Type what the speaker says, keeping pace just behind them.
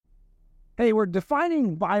Hey, we're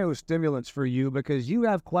defining biostimulants for you because you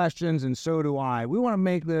have questions and so do I. We want to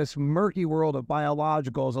make this murky world of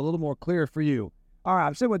biologicals a little more clear for you. All right,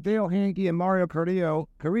 I'm sitting with Dale Hankey and Mario Carrillo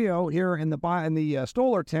here in the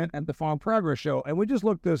Stoller tent at the Farm Progress Show, and we just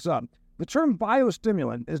looked this up. The term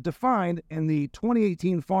biostimulant is defined in the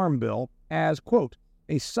 2018 Farm Bill as, quote,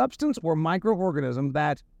 a substance or microorganism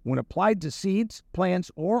that, when applied to seeds, plants,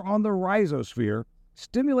 or on the rhizosphere,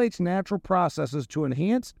 stimulates natural processes to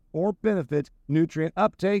enhance or benefit nutrient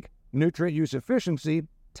uptake, nutrient use efficiency,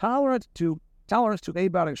 tolerance to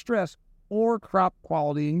abiotic stress, or crop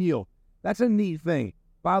quality and yield. That's a neat thing.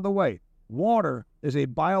 By the way, water is a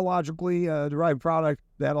biologically derived product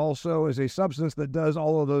that also is a substance that does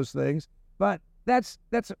all of those things. But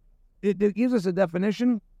it gives us a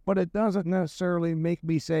definition, but it doesn't necessarily make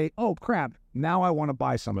me say, oh, crap, now I want to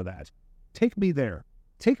buy some of that. Take me there.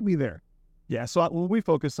 Yeah, so what we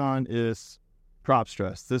focus on is crop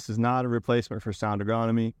stress. This is not a replacement for sound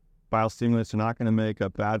agronomy. Biostimulants are not going to make a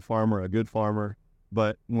bad farmer a good farmer.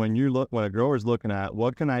 But when a grower's looking at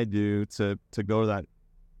what can I do to go to that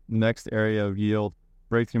next area of yield,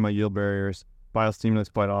 break through my yield barriers,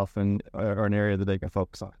 biostimulants quite often are an area that they can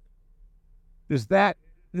focus on. Is that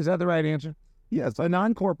the right answer? Yes. A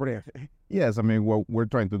non-corporate answer. Yes, I mean, what we're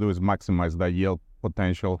trying to do is maximize that yield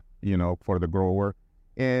potential, for the grower.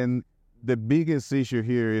 And the biggest issue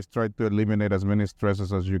here is try to eliminate as many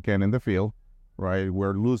stresses as you can in the field, right?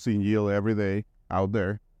 We're losing yield every day out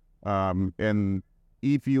there. And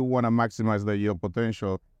if you want to maximize the yield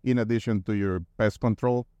potential, in addition to your pest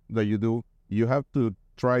control that you do, you have to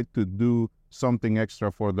try to do something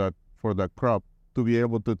extra for the crop to be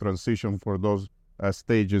able to transition for those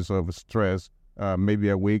stages of stress, maybe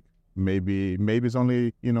a week, maybe it's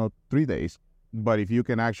only, 3 days. But if you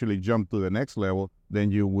can actually jump to the next level, then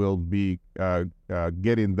you will be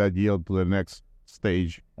getting that yield to the next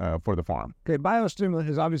stage for the farm. Okay, biostimulant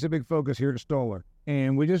is obviously a big focus here at Stoller,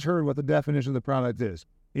 and we just heard what the definition of the product is.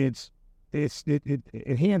 It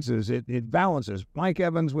enhances, it balances. Mike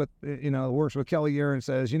Evans works with Kelly Year and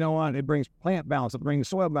says, you know what, it brings plant balance, it brings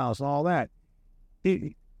soil balance, and all that.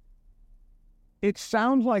 It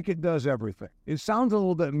sounds like it does everything. It sounds a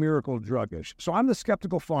little bit miracle druggish. So I'm the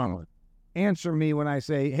skeptical farmer. Answer me when I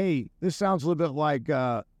say, hey, this sounds a little bit like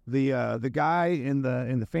the guy in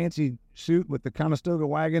the fancy suit with the Conestoga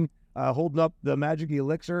wagon holding up the magic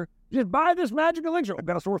elixir. Just buy this magic elixir. I've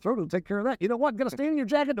got a sore throat. It'll take care of that. You know what? Got a stain in your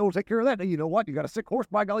jacket. It'll take care of that. You know what? You got a sick horse.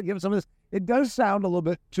 By golly, give it some of this. It does sound a little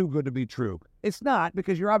bit too good to be true. It's not,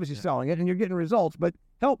 because you're obviously selling it and you're getting results. But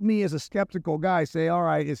help me as a skeptical guy say, all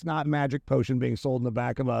right, it's not magic potion being sold in the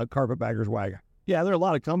back of a carpetbagger's wagon. Yeah, there are a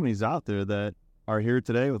lot of companies out there that are here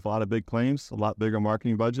today with a lot of big claims, a lot bigger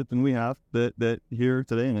marketing budget than we have, that here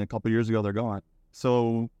today, and a couple of years ago they're gone.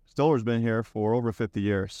 So Stoller's been here for over 50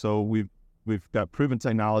 years. So we've got proven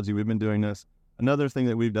technology. We've been doing this. Another thing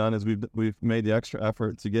that we've done is we've made the extra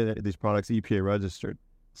effort to get these products EPA registered.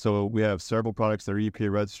 So we have several products that are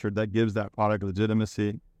EPA registered. That gives that product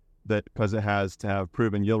legitimacy, because it has to have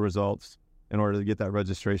proven yield results in order to get that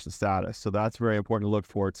registration status. So that's very important to look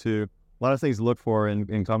for too. A lot of things to look for in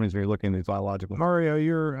companies when you're looking at these biologicals.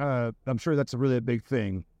 Mario, I'm sure that's a really big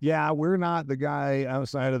thing. Yeah, we're not the guy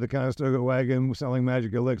outside of the Conestoga wagon selling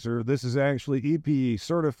magic elixir. This is actually EPA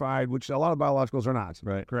certified, which a lot of biologicals are not,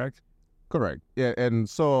 right? Correct? Correct. Yeah, and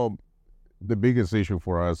so the biggest issue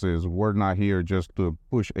for us is we're not here just to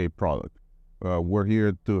push a product. We're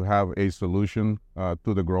here to have a solution to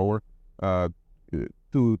the grower to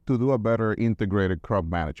do a better integrated crop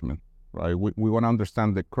management, right? We want to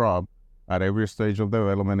understand the crop at every stage of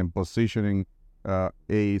development and positioning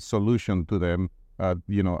a solution to them, at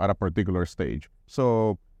a particular stage.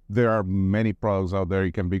 So there are many products out there.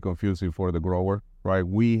 It can be confusing for the grower, right?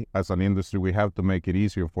 We, as an industry, we have to make it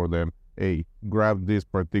easier for them. Grab this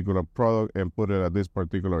particular product and put it at this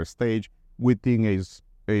particular stage within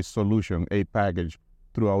a solution, a package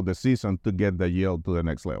throughout the season to get the yield to the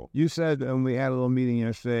next level. You said when we had a little meeting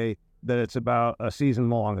yesterday that it's about a season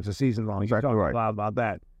long. It's a season long. Exactly you talked right. a lot about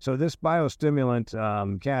that. So this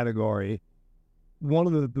biostimulant category, one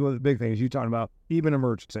of the big things you talked about, even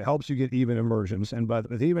emergence. It helps you get even emergence, and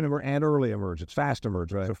with even and early emergence, fast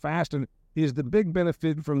emergence. Right. So fast is the big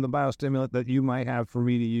benefit from the biostimulant that you might have for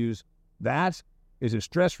me to use. Is it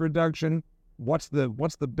stress reduction? What's the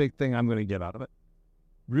big thing I'm going to get out of it?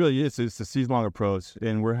 Really, it's a season-long approach,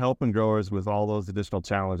 and we're helping growers with all those additional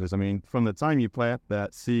challenges. I mean, from the time you plant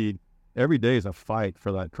that seed, every day is a fight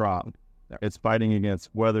for that crop. It's fighting against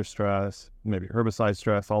weather stress, maybe herbicide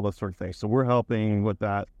stress, all those sort of things. So we're helping with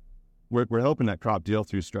that. We're helping that crop deal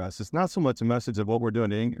through stress. It's not so much a message of what we're doing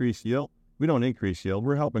to increase yield. We don't increase yield.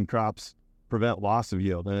 We're helping crops prevent loss of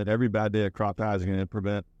yield. And every bad day a crop has is going to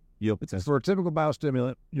prevent yield potential. For a typical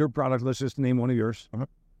biostimulant, your product, let's just name one of yours.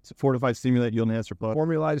 It's a fortified stimulant yield enhancer plus.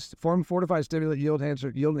 Fortified stimulant yield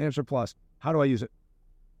enhancer plus. How do I use it?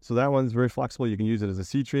 So that one's very flexible. You can use it as a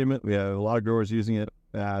seed treatment. We have a lot of growers using it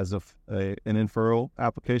as an in-furrow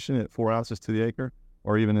application at 4 ounces to the acre,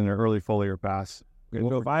 or even in an early foliar pass. Okay,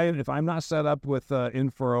 so if I'm not set up with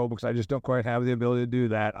in-furrow because I just don't quite have the ability to do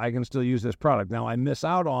that, I can still use this product. Now, I miss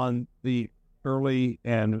out on the early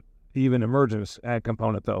and even emergence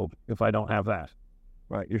component, though, if I don't have that.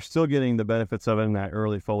 Right. You're still getting the benefits of it in that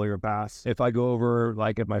early foliar pass. If I go over,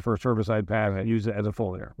 like at my first herbicide pass, I use it as a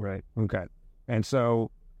foliar. Right. Okay. And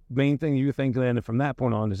so main thing you think then from that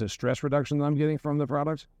point on is it stress reduction that I'm getting from the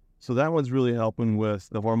products? So that one's really helping with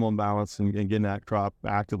the hormone balance and getting that crop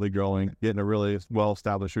actively growing, getting a really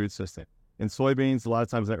well-established root system. In soybeans, a lot of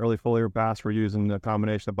times that early foliar pass, we're using a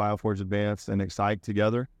combination of Bioforge Advanced and Excite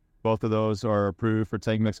together. Both of those are approved for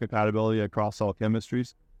tank mix compatibility across all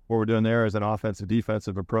chemistries. What we're doing there is an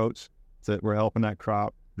offensive-defensive approach. So we're helping that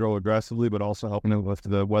crop grow aggressively, but also helping it with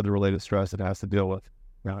the weather-related stress it has to deal with.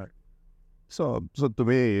 Right. So to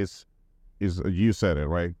me, is you said it,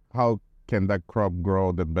 right? How can that crop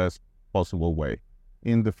grow the best possible way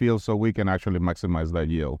in the field so we can actually maximize that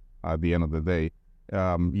yield at the end of the day?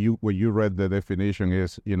 When you read the definition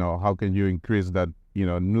is, how can you increase that,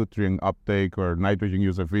 nutrient uptake or nitrogen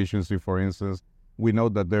use efficiency, for instance? We know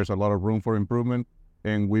that there's a lot of room for improvement,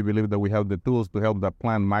 and we believe that we have the tools to help that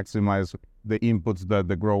plant maximize the inputs that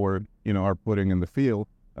the grower, are putting in the field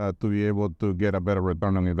to be able to get a better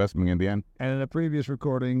return on investment in the end. And in a previous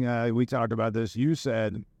recording, we talked about this. You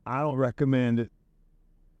said, I don't recommend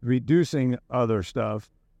reducing other stuff.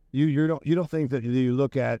 You don't think that you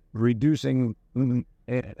look at reducing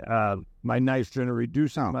my nitrogen or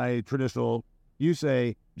reducing my traditional. You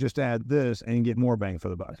say just add this and get more bang for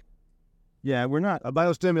the buck. Yeah, we're not. A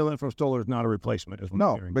biostimulant from Stoller is not a replacement.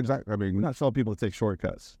 No, exactly. I mean, we're not telling people to take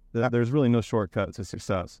shortcuts. There's really no shortcut to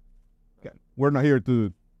success. Okay. We're not here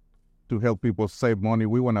to help people save money.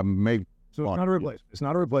 We want to make. So it's not a replacement. It's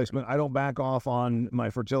not a replacement. I don't back off on my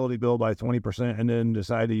fertility bill by 20% and then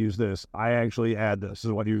decide to use this. I actually add this. This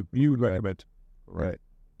is what you would recommend. Right.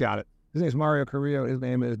 Got it. His name is Mario Carrillo. His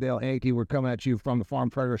name is Dale Hankey. We're coming at you from the Farm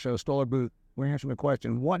Predator Show Stoller booth. We're answering the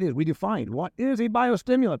question, what is a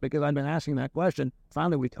biostimulant? Because I've been asking that question.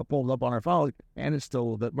 Finally, we pulled it up on our phone, and it's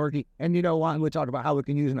still a bit murky. And you know what? We talked about how we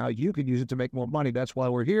can use it and how you can use it to make more money. That's why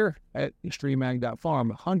we're here at extremeag.farm.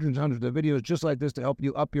 Hundreds of videos just like this to help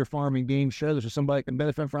you up your farming game. Share this with somebody who can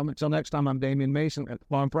benefit from it. Until next time, I'm Damian Mason at the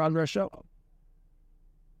Farm Progress Show.